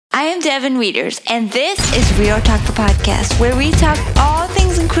I am Devin Wieters, and this is Real Talk the Podcast, where we talk all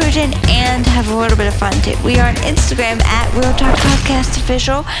things inclusion and have a little bit of fun too. We are on Instagram at Real Talk Podcast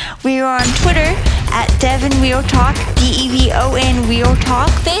Official. We are on Twitter at Devin Real Talk, DEVON Real Talk,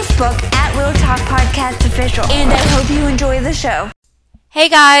 Facebook at Real Talk Podcast Official, and I hope you enjoy the show. Hey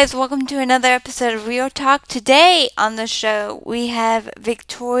guys, welcome to another episode of Real Talk. Today on the show we have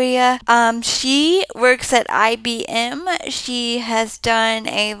Victoria. She works at IBM. She has done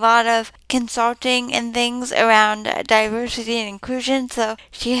a lot of consulting and things around diversity and inclusion, so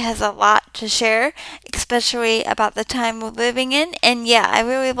she has a lot to share, especially about the time we're living in. And yeah, I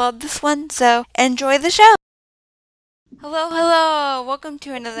really love this one, so enjoy the show. Hello. Welcome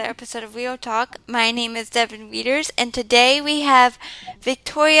to another episode of Real Talk. My name is Devin Wieters, and today we have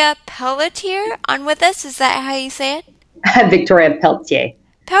Victoria Pelletier on with us. Is that how you say it? Victoria Pelletier.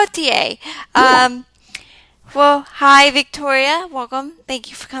 Pelletier. Well, hi, Victoria. Welcome. Thank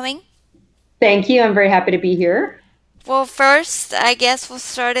you for coming. Thank you. I'm very happy to be here. Well, first, I guess we'll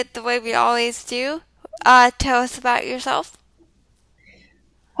start it the way we always do. Tell us about yourself.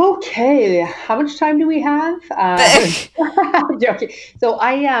 Okay, how much time do we have? I'm joking. So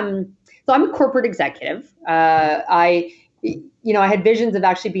I'm a corporate executive. I had visions of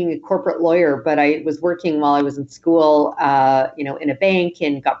actually being a corporate lawyer, but I was working while I was in school, in a bank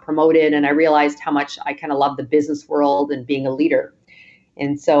and got promoted. And I realized how much I kind of love the business world and being a leader.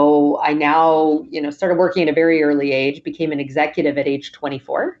 And so I now, started working at a very early age, became an executive at age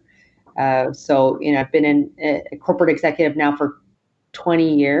 24. I've been a corporate executive now for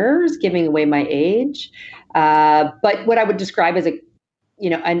 20 years, giving away my age. But what I would describe as an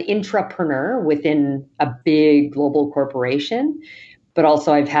intrapreneur within a big global corporation, but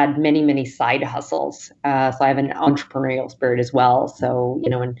also I've had many, many side hustles. So I have an entrepreneurial spirit as well. So,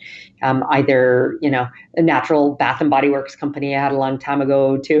 either, a natural Bath and Body Works company I had a long time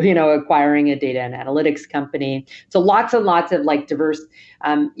ago to, acquiring a data and analytics company. So lots and lots of diverse,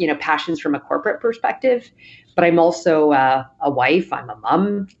 passions from a corporate perspective. But I'm also a wife, I'm a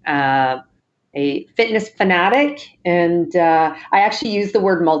mom, a fitness fanatic, and I actually use the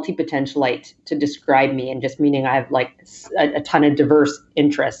word multi-potentialite to describe me, and just meaning I have a ton of diverse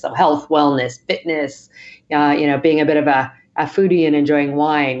interests, so health, wellness, fitness, being a bit of a foodie and enjoying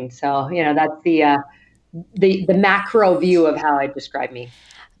wine. So, that's the macro view of how I describe me.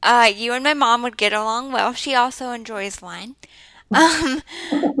 You and my mom would get along well. She also enjoys wine.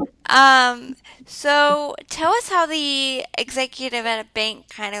 So tell us how the executive at a bank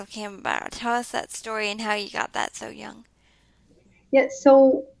kind of came about. Tell us that story and how you got that so young. Yeah,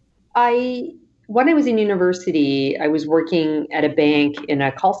 so when I was in university, I was working at a bank in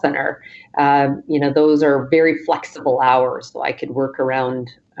a call center. Those are very flexible hours, so I could work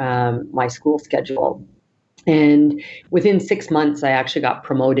around my school schedule. And within 6 months, I actually got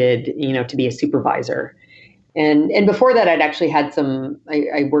promoted, to be a supervisor. And before that, I'd actually had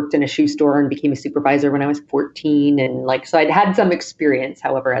I worked in a shoe store and became a supervisor when I was 14. And so I'd had some experience,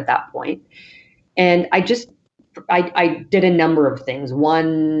 however, at that point. And I did a number of things.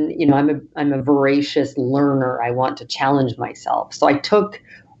 One, I'm a voracious learner. I want to challenge myself. So I took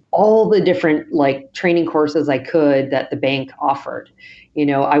all the different training courses I could that the bank offered.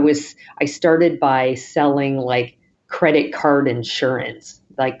 I started by selling credit card insurance.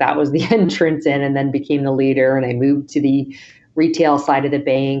 That was the entrance in, and then became the leader. And I moved to the retail side of the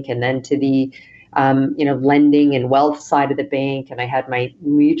bank, and then to the, lending and wealth side of the bank. And I had my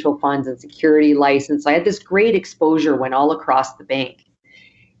mutual funds and security license. So I had this great exposure, went all across the bank.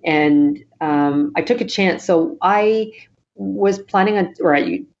 And I took a chance. So I was planning on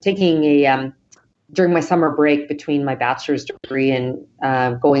taking during my summer break between my bachelor's degree and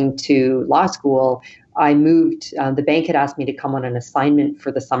going to law school. I moved, the bank had asked me to come on an assignment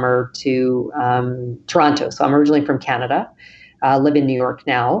for the summer to Toronto. So I'm originally from Canada, live in New York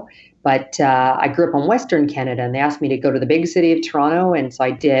now, but I grew up in Western Canada, and they asked me to go to the big city of Toronto. And so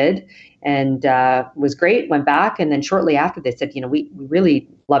I did, and was great, went back. And then shortly after they said, we really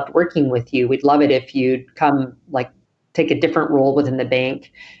loved working with you. We'd love it if you'd come take a different role within the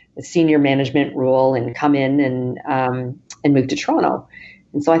bank, a senior management role, and come in and move to Toronto.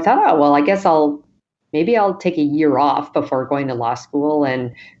 And so I thought, I guess maybe I'll take a year off before going to law school.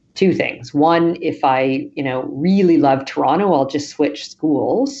 And two things. One, if I, really love Toronto, I'll just switch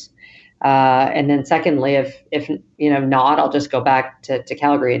schools. And then secondly, if not, I'll just go back to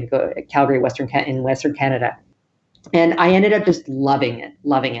Calgary and go Calgary, Western Canada. And I ended up just loving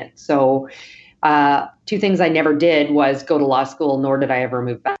it. So two things I never did was go to law school, nor did I ever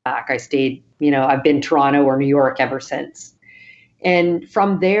move back. I stayed, I've been Toronto or New York ever since. And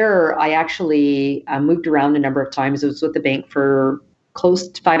from there, I actually moved around a number of times. I was with the bank for close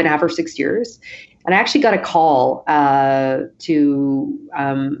to 5.5 or 6 years. And I actually got a call to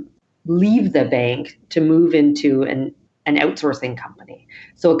leave the bank to move into an outsourcing company.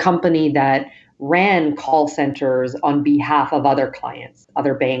 So a company that ran call centers on behalf of other clients,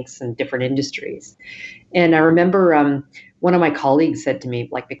 other banks and different industries. And I remember one of my colleagues said to me,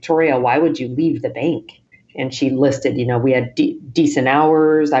 like, Victoria, why would you leave the bank? And she listed, we had decent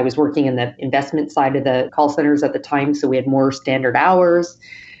hours. I was working in the investment side of the call centers at the time, so we had more standard hours,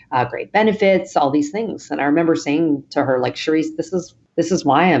 great benefits, all these things. And I remember saying to her, like, Charisse, this is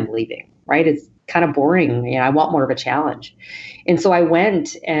why I'm leaving, right? It's kind of boring. I want more of a challenge. And so I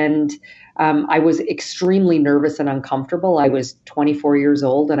went, and I was extremely nervous and uncomfortable. I was 24 years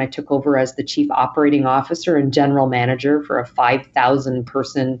old, and I took over as the chief operating officer and general manager for a 5,000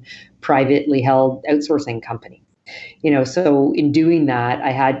 person privately held outsourcing company. So in doing that,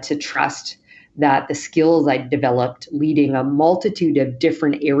 I had to trust that the skills I developed leading a multitude of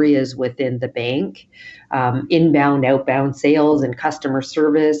different areas within the bank, inbound, outbound sales and customer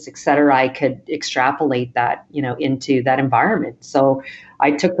service, et cetera, I could extrapolate that, into that environment. So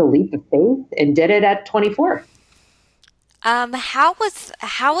I took the leap of faith and did it at 24. How was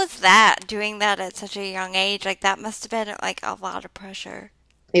that, doing that at such a young age? Like, that must have been like a lot of pressure.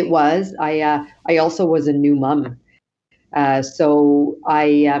 It was. I also was a new mom. So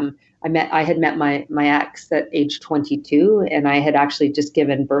I had met my ex at age 22, and I had actually just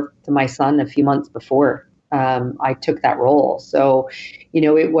given birth to my son a few months before I took that role. So,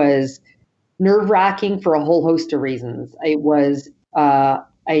 it was nerve-wracking for a whole host of reasons. It was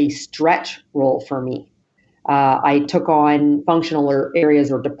a stretch role for me. I took on functional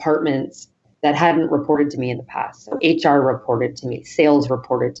areas or departments that hadn't reported to me in the past. So HR reported to me, sales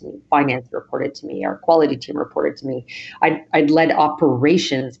reported to me, finance reported to me, our quality team reported to me. I'd led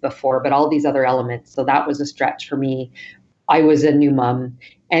operations before, but all these other elements. So that was a stretch for me. I was a new mom.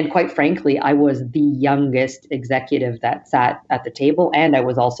 And quite frankly, I was the youngest executive that sat at the table, and I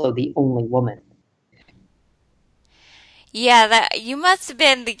was also the only woman. Yeah, that you must have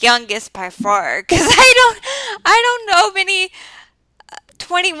been the youngest by far, because I don't know many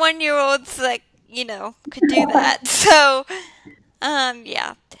 21-year-olds that could do that. So,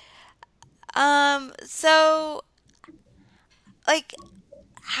 yeah. So, like,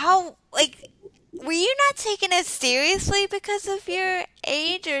 how, like, were you not taken as seriously because of your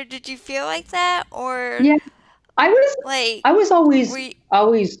age, or did you feel like that, or yeah, I was always you...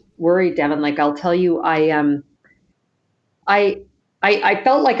 always worried, Devin. Like, I'll tell you, I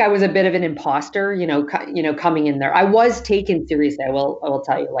felt like I was a bit of an imposter, coming in there. I was taken seriously. I will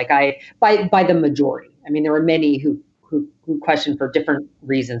tell you, like, by the majority. I mean, there were many who questioned for different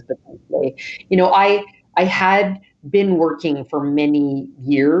reasons, potentially. I had been working for many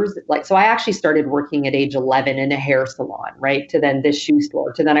years. Like, so I actually started working at age 11 in a hair salon, right? To then this shoe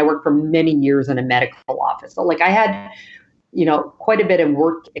store, to then I worked for many years in a medical office. So, like, I had quite a bit of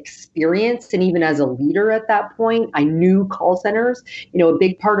work experience. And even as a leader at that point, I knew call centers. A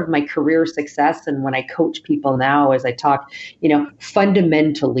big part of my career success, and when I coach people now, as I talk,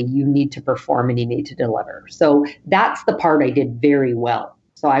 fundamentally, you need to perform and you need to deliver. So that's the part I did very well.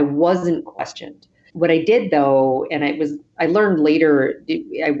 So I wasn't questioned. What I did, though, and I learned later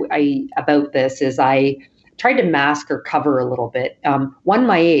about this, is I tried to mask or cover a little bit.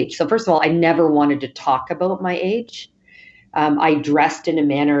 My age. So first of all, I never wanted to talk about my age. I dressed in a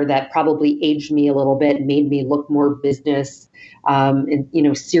manner that probably aged me a little bit, made me look more business,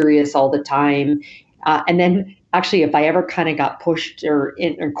 and serious all the time. And then, actually, if I ever kind of got pushed or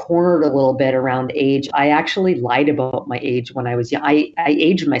cornered a little bit around age, I actually lied about my age when I was young. I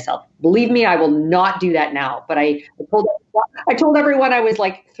aged myself. Believe me, I will not do that now. But I told everyone I was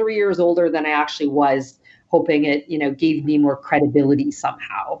like 3 years older than I actually was, hoping it gave me more credibility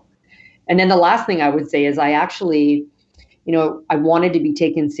somehow. And then the last thing I would say is I actually, I wanted to be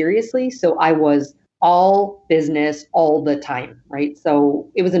taken seriously. So I was all business all the time, right? So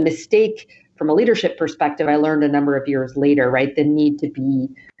it was a mistake from a leadership perspective. I learned a number of years later, right? The need to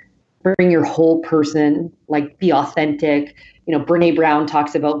bring your whole person, like, be authentic. Brene Brown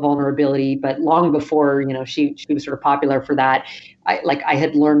talks about vulnerability, but long before, she was sort of popular for that. I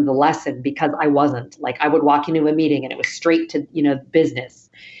had learned the lesson, because I wasn't. Like, I would walk into a meeting and it was straight to, business.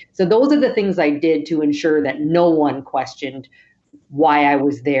 So those are the things I did to ensure that no one questioned why I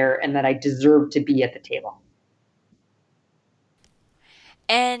was there and that I deserved to be at the table.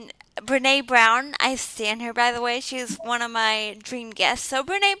 And Brene Brown, I stand her, by the way. She's one of my dream guests. So,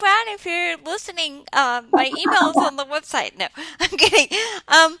 Brene Brown, if you're listening, my email's on the website. No, I'm kidding.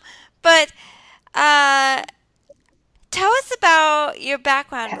 But tell us about your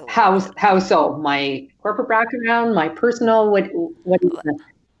background a little bit. How so? My corporate background, my personal, what is that?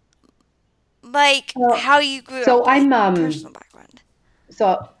 Like Well, how you grew so up, like I'm personal background.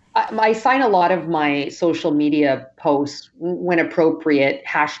 so I sign a lot of my social media posts when appropriate,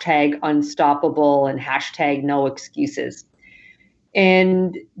 hashtag unstoppable and hashtag no excuses.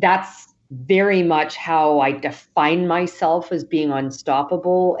 And that's very much how I define myself as being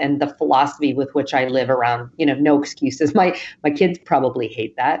unstoppable and the philosophy with which I live around, no excuses. My kids probably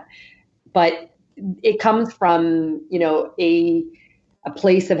hate that, but it comes from, a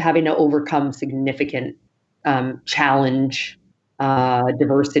place of having to overcome significant challenge,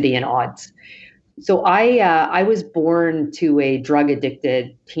 diversity, and odds. So I was born to a drug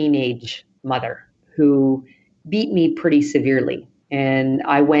addicted teenage mother who beat me pretty severely, and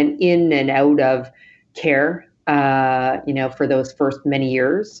I went in and out of care, for those first many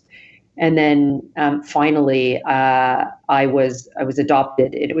years, and then finally I was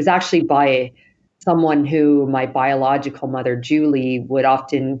adopted. It was actually by someone who my biological mother Julie would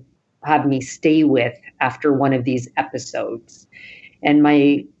often have me stay with after one of these episodes. And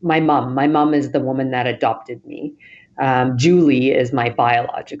my mom is the woman that adopted me. Julie is my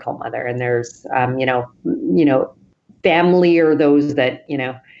biological mother, and there's family or those that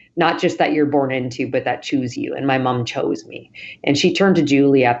not just that you're born into, but that choose you. And my mom chose me, and she turned to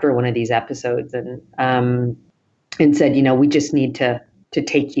Julie after one of these episodes and said, we just need to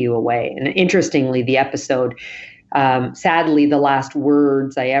take you away. And interestingly, the episode, sadly, the last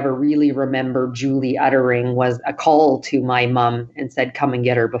words I ever really remember Julie uttering was a call to my mom and said, "Come and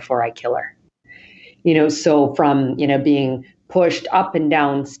get her before I kill her." So from, being pushed up and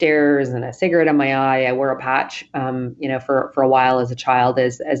down stairs and a cigarette in my eye, I wore a patch, for a while as a child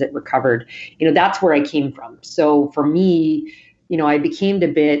as it recovered. That's where I came from. So for me, I became a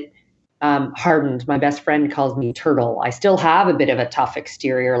bit hardened. My best friend calls me turtle. I still have a bit of a tough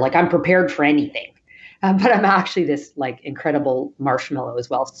exterior. Like I'm prepared for anything. But I'm actually this like incredible marshmallow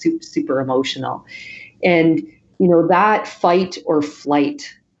as well, super emotional. And, that fight or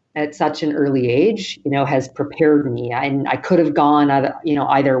flight at such an early age, has prepared me. And I could have gone,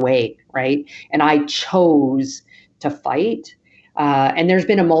 either way, right? And I chose to fight. And there's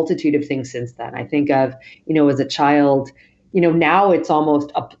been a multitude of things since then. I think of, as a child, now it's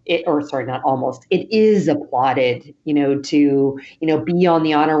almost not almost, it is applauded, to, be on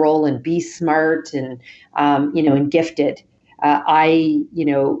the honor roll and be smart and, and gifted.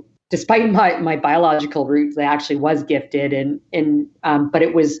 Despite my biological roots, I actually was gifted but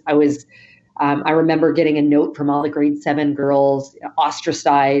I remember getting a note from all the grade 7 girls,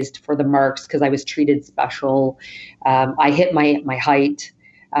 ostracized for the marks because I was treated special. I hit my height.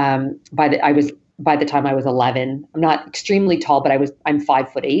 By the time I was 11, I'm not extremely tall, but I'm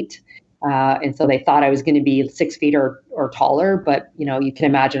 5'8". And so they thought I was going to be 6 feet or taller, but you can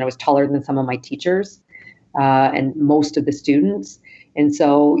imagine I was taller than some of my teachers, and most of the students. And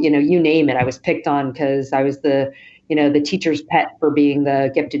so, you name it, I was picked on because I was the teacher's pet for being the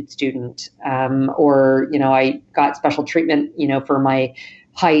gifted student, or I got special treatment, for my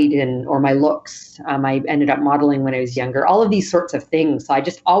height or my looks. I ended up modeling when I was younger, all of these sorts of things. So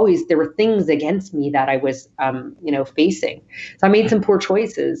there were things against me that I was, facing. So I made some poor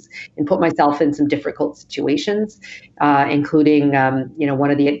choices and put myself in some difficult situations, including,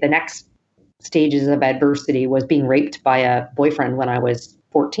 one of the next stages of adversity was being raped by a boyfriend when I was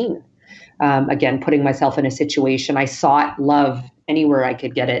 14. Again, putting myself in a situation. I sought love anywhere I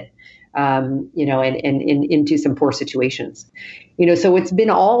could get it, and into some poor situations. So it's been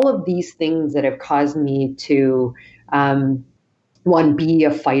all of these things that have caused me to, one, be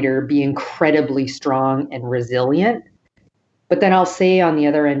a fighter, be incredibly strong and resilient. But then I'll say on the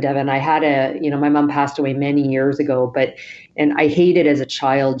other end, Devin, I had my mom passed away many years ago, and I hated as a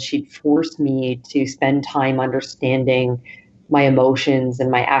child, she'd forced me to spend time understanding my emotions and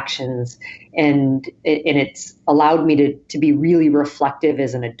my actions. And it's allowed me to be really reflective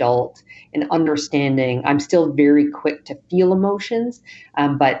as an adult and understanding. I'm still very quick to feel emotions,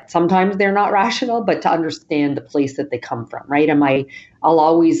 but sometimes they're not rational, but to understand the place that they come from, right? I'll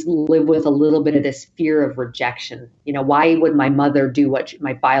always live with a little bit of this fear of rejection. Why would my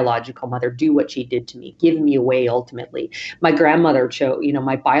my biological mother do what she did to me, give me away ultimately? My grandmother chose,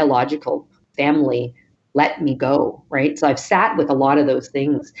 my biological family let me go, right? So I've sat with a lot of those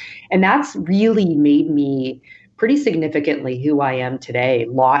things. And that's really made me pretty significantly who I am today.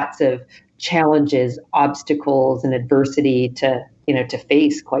 Lots of challenges, obstacles, and adversity to to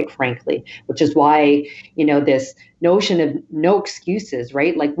face, quite frankly, which is why, this notion of no excuses,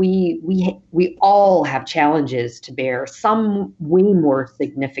 right? Like we all have challenges to bear, some way more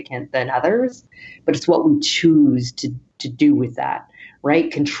significant than others, but it's what we choose to do with that,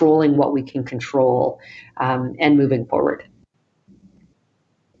 right? Controlling what we can control, and moving forward.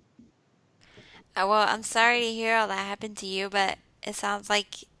 Well, I'm sorry to hear all that happened to you, but it sounds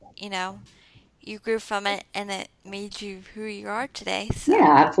like, you know, you grew from it and it made you who you are today. Yeah, So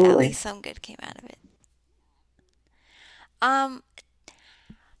at absolutely. least some good came out of it. Um,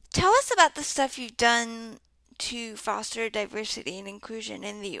 Tell us about the stuff you've done to foster diversity and inclusion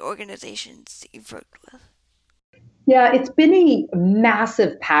in the organizations you've worked with. Yeah, it's been a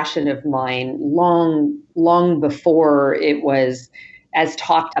massive passion of mine long, long before it was as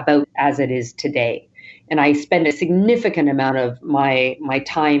talked about as it is today. And I spend a significant amount of my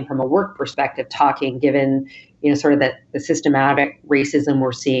time from a work perspective talking, given sort of the systematic racism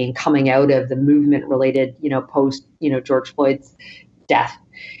we're seeing coming out of the movement related, post George Floyd's death.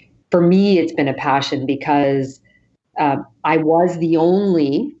 For me, it's been a passion because I was the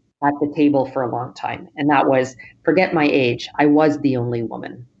only at the table for a long time, and that was, forget my age, I was the only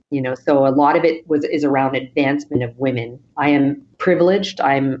woman. So a lot of it is around advancement of women. I am privileged.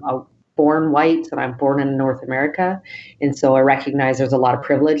 I'm a born white, and I'm born in North America, and so I recognize there's a lot of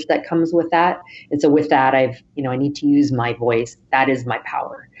privilege that comes with that. And so with that, I need to use my voice. That is my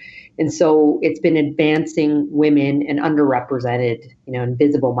power. And so it's been advancing women and underrepresented,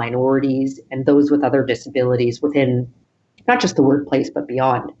 invisible minorities and those with other disabilities within not just the workplace, but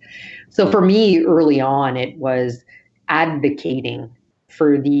beyond. So for me, early on, it was advocating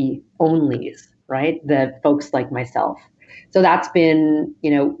for the onlys, right? The folks like myself. So that's been,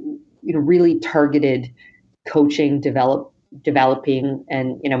 really targeted coaching, developing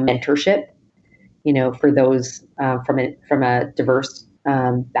and, mentorship, for those from a diverse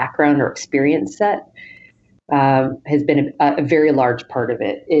background or experience set, has been a very large part of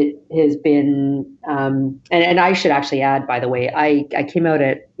it. It has been, and I should actually add, by the way, I came out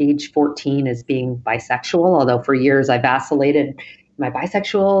at age 14 as being bisexual, although for years I vacillated. Am I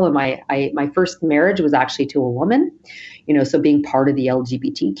bisexual? My first marriage was actually to a woman, so being part of the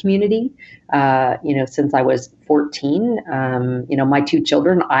LGBT community, since I was 14, my two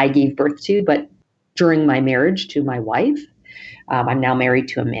children I gave birth to, but during my marriage to my wife. I'm now married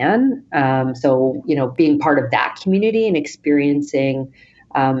to a man. So, being part of that community and experiencing,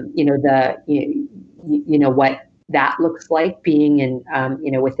 what that looks like being in,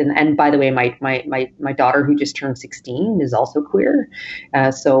 within, and by the way, my daughter who just turned 16 is also queer.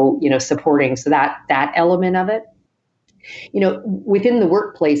 So, supporting, so that element of it, within the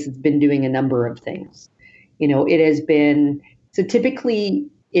workplace, it's been doing a number of things. It has been, so typically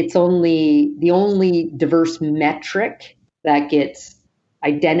it's the only diverse metric that gets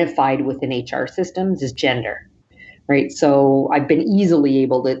identified within HR systems is gender, right? So I've been easily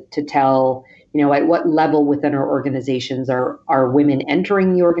able to tell, at what level within our organizations are women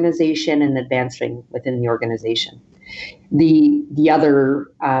entering the organization and advancing within the organization. The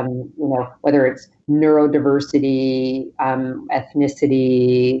other, whether it's neurodiversity,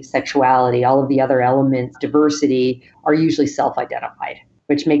 ethnicity, sexuality, all of the other elements, diversity, are usually self-identified,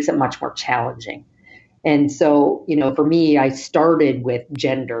 which makes it much more challenging. And so, for me, I started with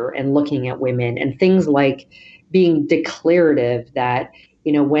gender and looking at women and things like being declarative that,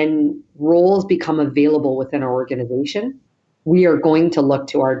 when roles become available within our organization, we are going to look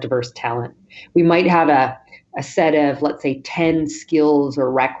to our diverse talent. We might have a set of, let's say, 10 skills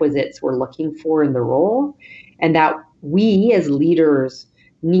or requisites we're looking for in the role, and that we as leaders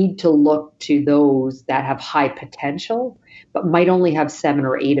need to look to those that have high potential, but might only have 7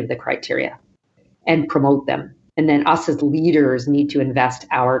 or 8 of the criteria, and promote them. And then us as leaders need to invest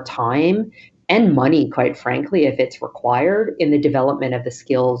our time and money, quite frankly, if it's required, in the development of the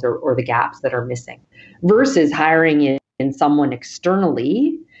skills or the gaps that are missing, versus hiring in someone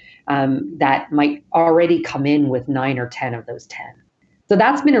externally that might already come in with 9 or 10 of those 10. So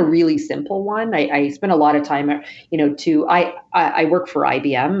that's been a really simple one. I spent a lot of time, I work for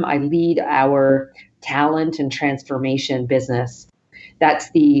IBM. I lead our talent and transformation business.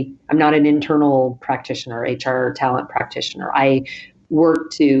 I'm not an internal practitioner, HR talent practitioner. I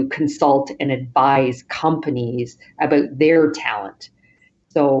work to consult and advise companies about their talent.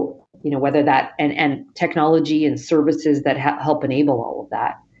 So, whether that, and technology and services that help enable all of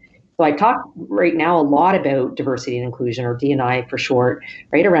that. So I talk right now a lot about diversity and inclusion, or D&I for short,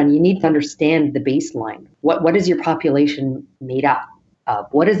 right around, you need to understand the baseline. What is your population made up of?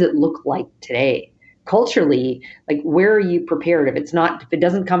 What does it look like today? Culturally, like, where are you prepared? If it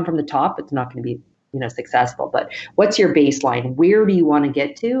doesn't come from the top, it's not going to be successful. But what's your baseline? Where do you want to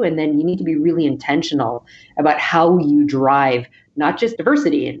get to? And then you need to be really intentional about how you drive not just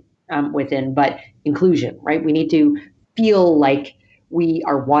diversity within, but inclusion, right? We need to feel like we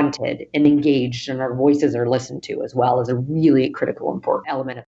are wanted and engaged and our voices are listened to as well as a really critical, important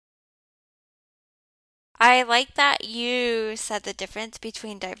element of. I like that you said the difference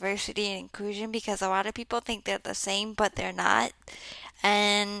between diversity and inclusion because a lot of people think they're the same, but they're not.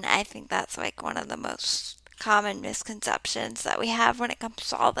 And I think that's like one of the most common misconceptions that we have when it comes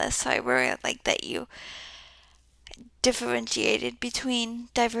to all this. So I really like that you differentiated between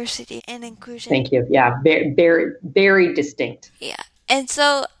diversity and inclusion. Thank you. Yeah, very, very, very distinct. Yeah. And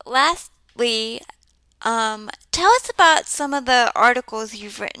so lastly, tell us about some of the articles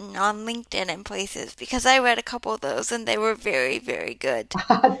you've written on LinkedIn and places because I read a couple of those and they were very, very good.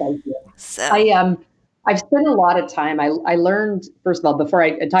 Thank you. So I've spent a lot of time. I learned, first of all, before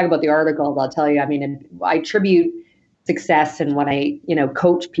I talk about the articles, I'll tell you. I mean, I attribute success, and when I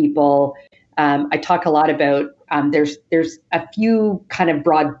coach people, I talk a lot about. There's a few kind of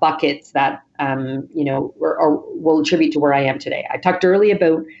broad buckets that or will attribute to where I am today. I talked earlier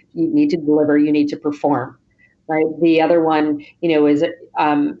about you need to deliver, you need to perform, right? The other one, is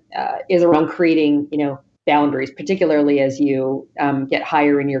around creating, boundaries, particularly as you get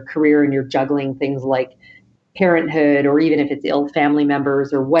higher in your career and you're juggling things like parenthood, or even if it's ill family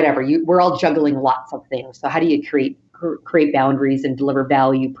members or whatever. We're all juggling lots of things. So how do you create boundaries and deliver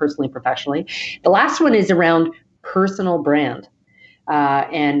value personally, professionally? The last one is around personal brand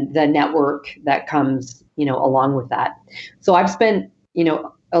and the network that comes, along with that. So I've spent,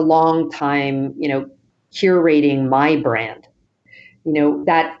 a long time, curating my brand,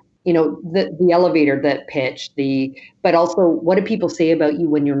 that, the elevator, that pitch, but also what do people say about you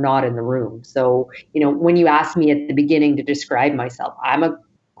when you're not in the room? So, when you asked me at the beginning to describe myself, I'm a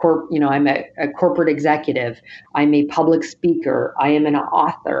corporate executive. I'm a public speaker. I am an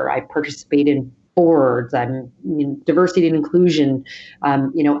author. I participate in boards. I'm diversity and inclusion,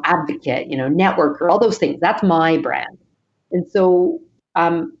 advocate, networker, all those things. That's my brand. And so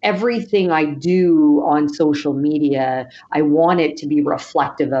everything I do on social media, I want it to be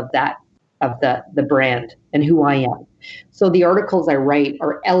reflective of that, of the brand and who I am. So the articles I write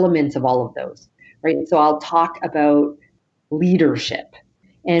are elements of all of those, right? So I'll talk about leadership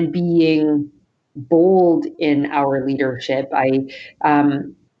and being bold in our leadership.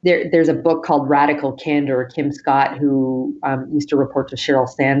 There's a book called Radical Candor, Kim Scott, who used to report to Sheryl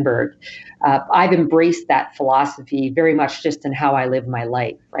Sandberg. I've embraced that philosophy very much just in how I live my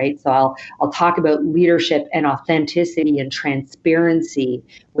life, right? So I'll talk about leadership and authenticity and transparency,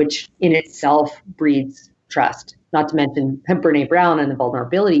 which in itself breeds trust, not to mention Brene Brown and the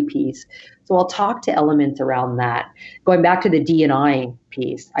vulnerability piece. So I'll talk to elements around that. Going back to the D&I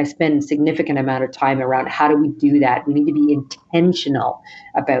piece, I spend a significant amount of time around how do we do that? We need to be intentional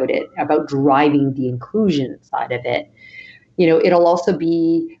about it, about driving the inclusion side of it. It'll also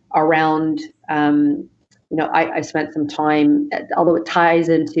be around, I spent some time, although it ties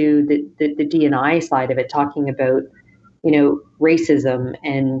into the D&I side of it, talking about, racism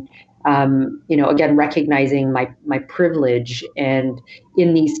and, again, recognizing my privilege. And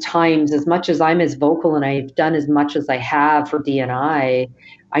in these times, as much as I'm as vocal and I've done as much as I have for D&I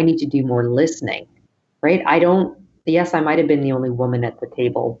need to do more listening, right? Yes, I might have been the only woman at the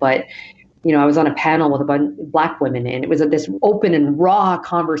table, but, I was on a panel with a bunch of Black women, and it was this open and raw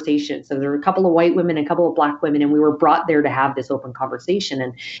conversation. So there were a couple of white women, a couple of Black women, and we were brought there to have this open conversation.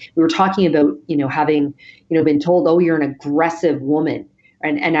 And we were talking about, having, been told, oh, you're an aggressive woman.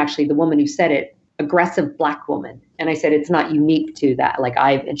 And actually the woman who said it, aggressive Black woman. And I said, it's not unique to that.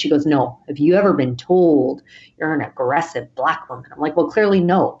 And she goes, no, have you ever been told you're an aggressive Black woman? I'm like, well, clearly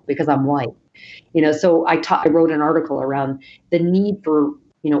no, because I'm white. So I wrote an article around the need for,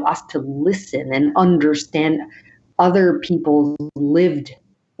 us to listen and understand other people's lived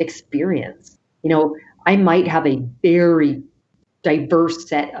experience. I might have a very diverse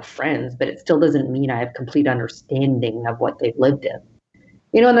set of friends, but it still doesn't mean I have complete understanding of what they've lived in.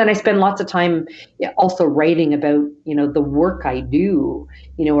 And then I spend lots of time also writing about, the work I do,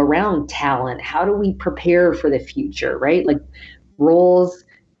 around talent. How do we prepare for the future, right? Like roles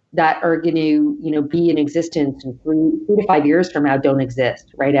that are going to, be in existence in 3 to 5 years from now don't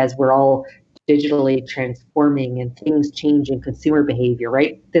exist, right? As we're all digitally transforming and things change in consumer behavior,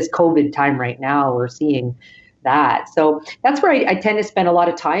 right? This COVID time right now, we're seeing that. So that's where I tend to spend a lot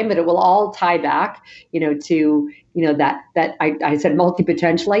of time, but it will all tie back, to, that I said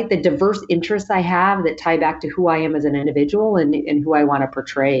multi-potentialite, the diverse interests I have that tie back to who I am as an individual and who I want to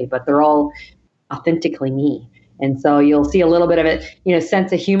portray, but they're all authentically me. And so you'll see a little bit of it,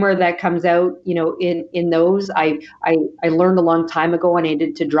 sense of humor that comes out, in those. I learned a long time ago I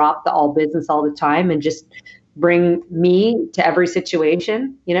needed to drop the all business all the time and just bring me to every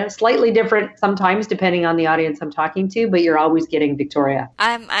situation, slightly different sometimes depending on the audience I'm talking to, but you're always getting Victoria.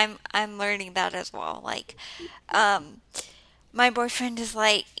 I'm learning that as well. Like, my boyfriend is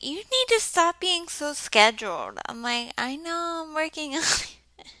like, you need to stop being so scheduled. I'm like, I know, I'm working on it.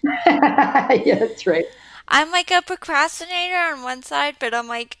 Yeah, that's right. I'm like a procrastinator on one side, but I'm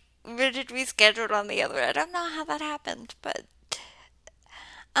like rigidly scheduled on the other. I don't know how that happened, but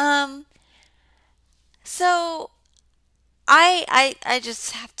so I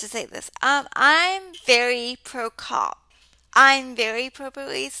just have to say this. I'm very pro cop. I'm very pro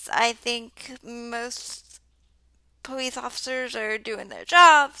police. I think most police officers are doing their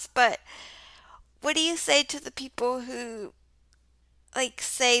jobs, but what do you say to the people who like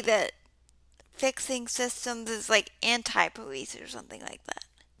say that fixing systems is like anti-police or something like that?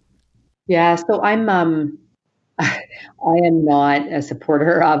 Yeah, so I am not a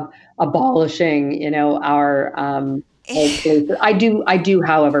supporter of abolishing, our police. I do,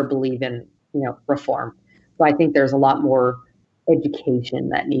 however, believe in, reform. So I think there's a lot more education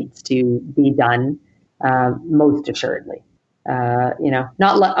that needs to be done, most assuredly. Not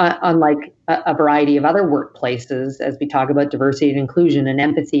unlike a variety of other workplaces, as we talk about diversity and inclusion and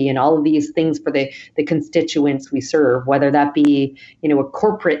empathy and all of these things for the constituents we serve, whether that be, a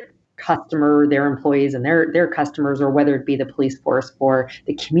corporate customer, their employees and their customers, or whether it be the police force for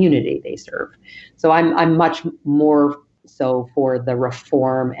the community they serve. So I'm much more so for the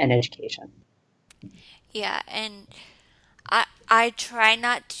reform and education. Yeah, and I try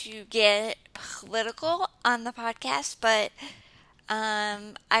not to get political on the podcast, but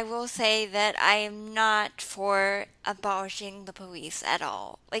I will say that I am not for abolishing the police at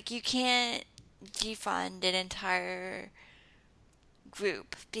all. Like, you can't defund an entire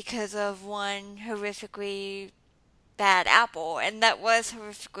group because of one horrifically bad apple, and that was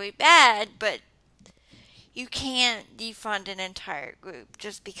horrifically bad, but you can't defund an entire group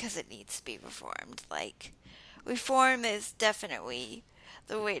just because it needs to be reformed. Like, reform is definitely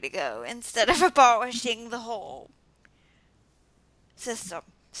the way to go instead of abolishing the whole system.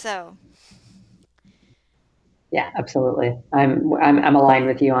 So yeah, absolutely. I'm aligned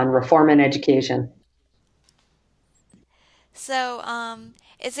with you on reform and education. So,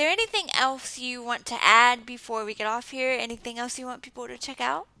 is there anything else you want to add before we get off here? Anything else you want people to check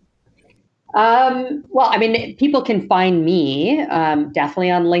out? Well, I mean, people can find me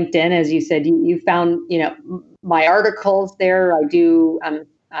definitely on LinkedIn. As you said, you found, my articles there. I do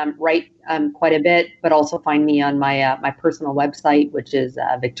write quite a bit, but also find me on my personal website, which is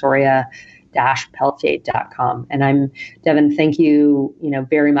victoria-peltier.com. And Devin, thank you,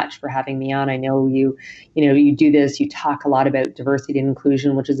 very much for having me on. I know you do this, you talk a lot about diversity and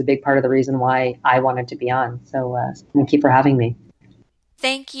inclusion, which is a big part of the reason why I wanted to be on. So thank you for having me.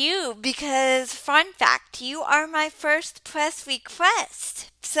 Thank you, because fun fact, you are my first press request.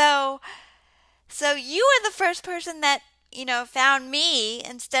 So you are the first person that, found me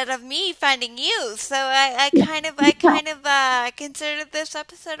instead of me finding you. So I kind of considered this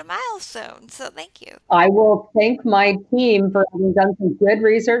episode a milestone. So thank you. I will thank my team for having done some good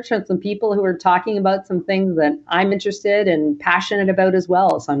research on some people who are talking about some things that I'm interested and passionate about as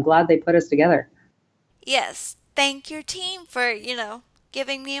well. So I'm glad they put us together. Yes. Thank your team for,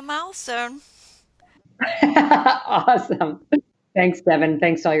 giving me a milestone. Awesome. Thanks, Devin.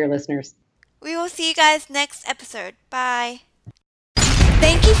 Thanks to all your listeners. We will see you guys next episode. Bye.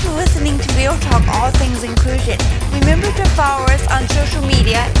 Thank you for listening to Real Talk All Things Inclusion. Remember to follow us on social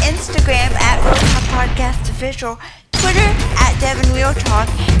media, Instagram at Real Talk Podcast Official, Twitter at Devin Real Talk,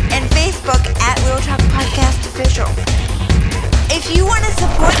 and Facebook at Real Talk Podcast Official. If you want to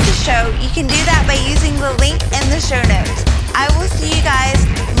support the show, you can do that by using the link in the show notes. I will see you guys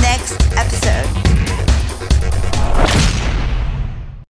next episode.